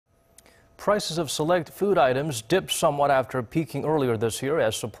Prices of select food items dipped somewhat after peaking earlier this year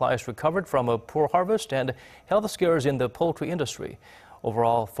as supplies recovered from a poor harvest and health scares in the poultry industry.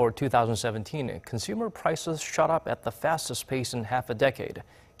 Overall, for 2017, consumer prices shot up at the fastest pace in half a decade.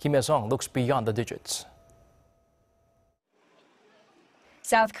 Kim Hyesung looks beyond the digits.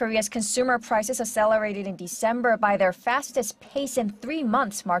 South Korea's consumer prices accelerated in December by their fastest pace in 3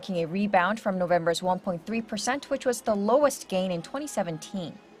 months, marking a rebound from November's 1.3%, which was the lowest gain in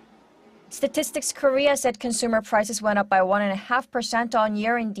 2017. Statistics Korea said consumer prices went up by 1.5% on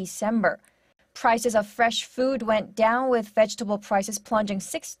year in December. Prices of fresh food went down, with vegetable prices plunging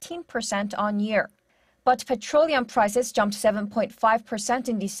 16% on year. But petroleum prices jumped 7.5%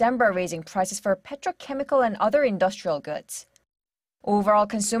 in December, raising prices for petrochemical and other industrial goods. Overall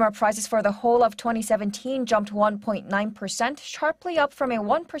consumer prices for the whole of 2017 jumped 1.9%, sharply up from a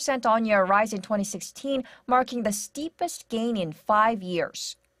 1% on-year rise in 2016, marking the steepest gain in 5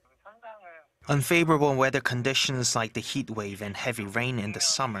 years. Unfavorable weather conditions like the heat wave and heavy rain in the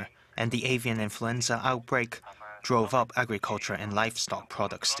summer and the avian influenza outbreak drove up agriculture and livestock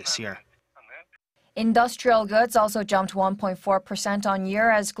products this year. Industrial goods also jumped 1.4% on year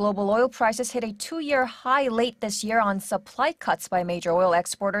as global oil prices hit a 2-year high late this year on supply cuts by major oil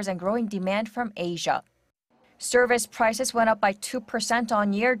exporters and growing demand from Asia. Service prices went up by 2%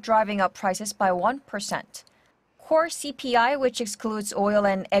 on year, driving up prices by 1%. Core CPI, which excludes oil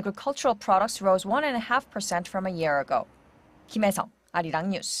and agricultural products, rose 1.5% from a year ago. Kim Hyesung, Arirang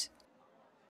News.